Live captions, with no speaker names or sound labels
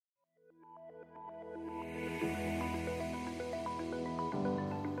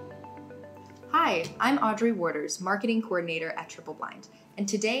Hi, I'm Audrey Waters, Marketing Coordinator at TripleBlind, and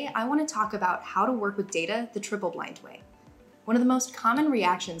today I want to talk about how to work with data the TripleBlind way. One of the most common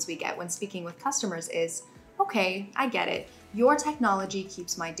reactions we get when speaking with customers is, okay, I get it, your technology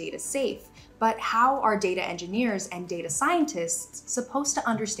keeps my data safe, but how are data engineers and data scientists supposed to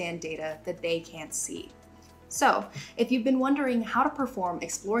understand data that they can't see? So, if you've been wondering how to perform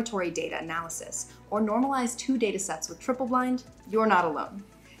exploratory data analysis or normalize two datasets with TripleBlind, you're not alone.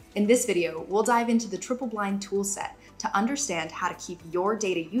 In this video, we'll dive into the TripleBlind toolset to understand how to keep your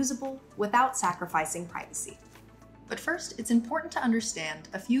data usable without sacrificing privacy. But first, it's important to understand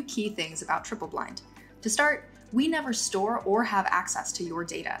a few key things about TripleBlind. To start, we never store or have access to your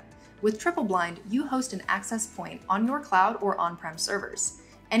data. With TripleBlind, you host an access point on your cloud or on-prem servers.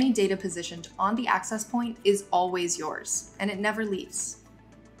 Any data positioned on the access point is always yours, and it never leaves.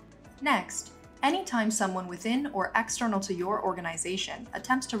 Next, anytime someone within or external to your organization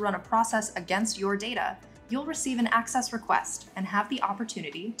attempts to run a process against your data, you'll receive an access request and have the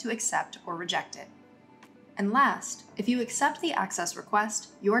opportunity to accept or reject it. And last, if you accept the access request,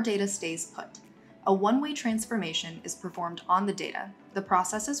 your data stays put. A one-way transformation is performed on the data, the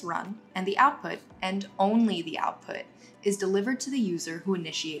process is run, and the output, and only the output, is delivered to the user who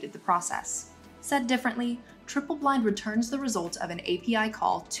initiated the process. Said differently, TripleBlind returns the result of an API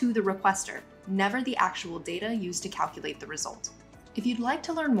call to the requester, never the actual data used to calculate the result. If you'd like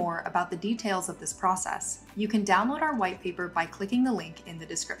to learn more about the details of this process, you can download our white paper by clicking the link in the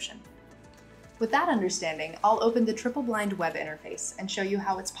description. With that understanding, I'll open the TripleBlind web interface and show you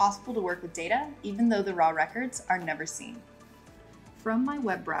how it's possible to work with data even though the raw records are never seen. From my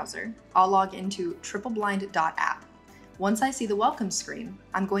web browser, I'll log into tripleblind.app. Once I see the welcome screen,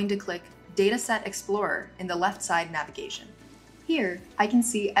 I'm going to click Dataset Explorer in the left side navigation. Here, I can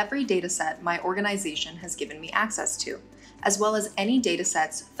see every dataset my organization has given me access to, as well as any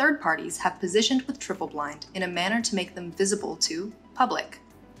datasets third parties have positioned with TripleBlind in a manner to make them visible to public.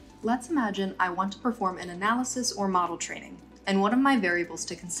 Let's imagine I want to perform an analysis or model training, and one of my variables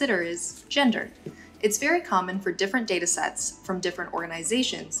to consider is gender. It's very common for different datasets from different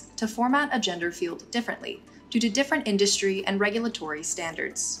organizations to format a gender field differently due to different industry and regulatory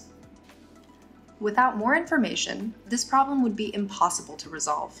standards. Without more information, this problem would be impossible to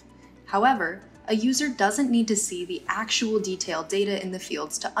resolve. However, a user doesn't need to see the actual detailed data in the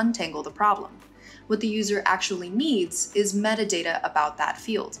fields to untangle the problem. What the user actually needs is metadata about that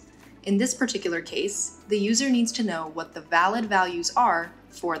field. In this particular case, the user needs to know what the valid values are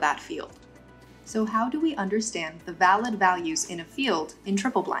for that field. So how do we understand the valid values in a field in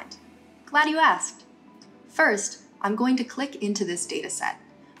TripleBlind? Glad you asked! First, I'm going to click into this dataset.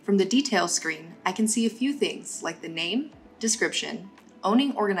 From the details screen, I can see a few things like the name, description,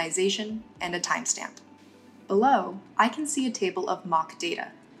 owning organization, and a timestamp. Below, I can see a table of mock data.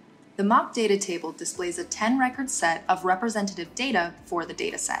 The mock data table displays a 10-record set of representative data for the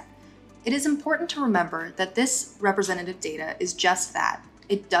dataset. It is important to remember that this representative data is just that.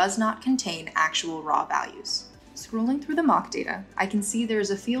 It does not contain actual raw values. Scrolling through the mock data, I can see there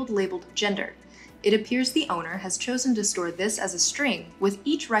is a field labeled gender. It appears the owner has chosen to store this as a string with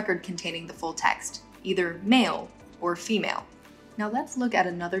each record containing the full text, either male or female. Now let's look at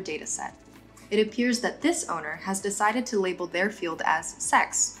another dataset. It appears that this owner has decided to label their field as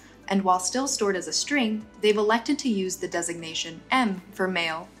sex, and while still stored as a string, they've elected to use the designation M for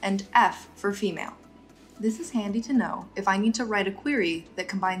male and F for female. This is handy to know if I need to write a query that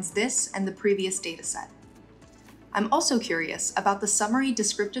combines this and the previous dataset. I'm also curious about the summary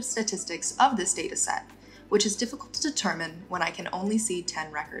descriptive statistics of this dataset, which is difficult to determine when I can only see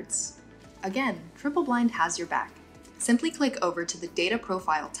 10 records. Again, TripleBlind has your back. Simply click over to the Data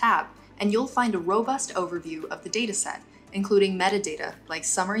Profile tab, and you'll find a robust overview of the dataset, including metadata like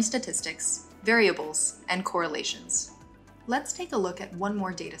summary statistics, variables, and correlations. Let's take a look at one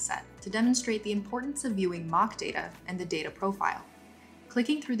more dataset to demonstrate the importance of viewing mock data and the data profile.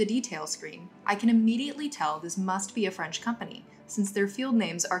 Clicking through the details screen, I can immediately tell this must be a French company, since their field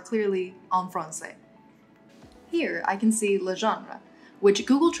names are clearly en français. Here I can see le genre, which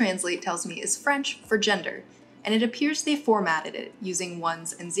Google Translate tells me is French for gender, and it appears they formatted it using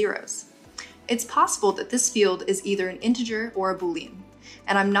ones and zeros. It's possible that this field is either an integer or a Boolean,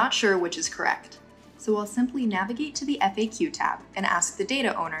 and I'm not sure which is correct. So I'll simply navigate to the FAQ tab and ask the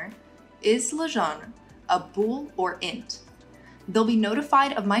data owner, is le genre a bool or int? They'll be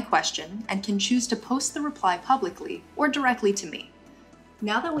notified of my question and can choose to post the reply publicly or directly to me.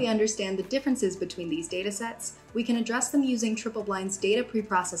 Now that we understand the differences between these datasets, we can address them using TripleBlind's data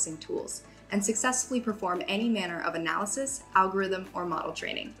preprocessing tools and successfully perform any manner of analysis, algorithm, or model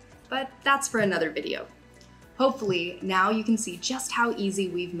training. But that's for another video. Hopefully, now you can see just how easy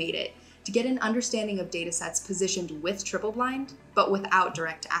we've made it to get an understanding of datasets positioned with TripleBlind, but without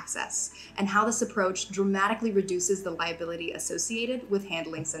direct access, and how this approach dramatically reduces the liability associated with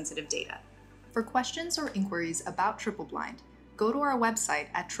handling sensitive data. For questions or inquiries about TripleBlind, go to our website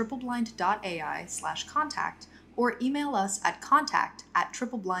at tripleblind.ai/contact or email us at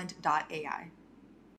contact@tripleblind.ai.